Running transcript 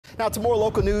Now to more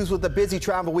local news. With a busy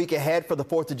travel week ahead for the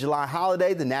 4th of July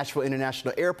holiday, the Nashville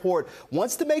International Airport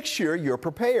wants to make sure you're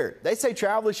prepared. They say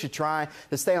travelers should try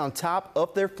to stay on top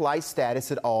of their flight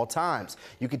status at all times.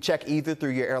 You can check either through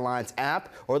your airline's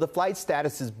app or the flight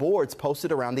statuses boards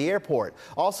posted around the airport.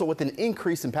 Also, with an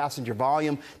increase in passenger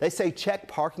volume, they say check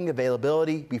parking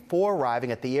availability before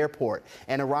arriving at the airport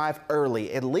and arrive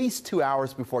early, at least 2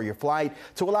 hours before your flight,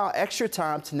 to allow extra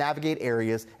time to navigate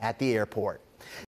areas at the airport.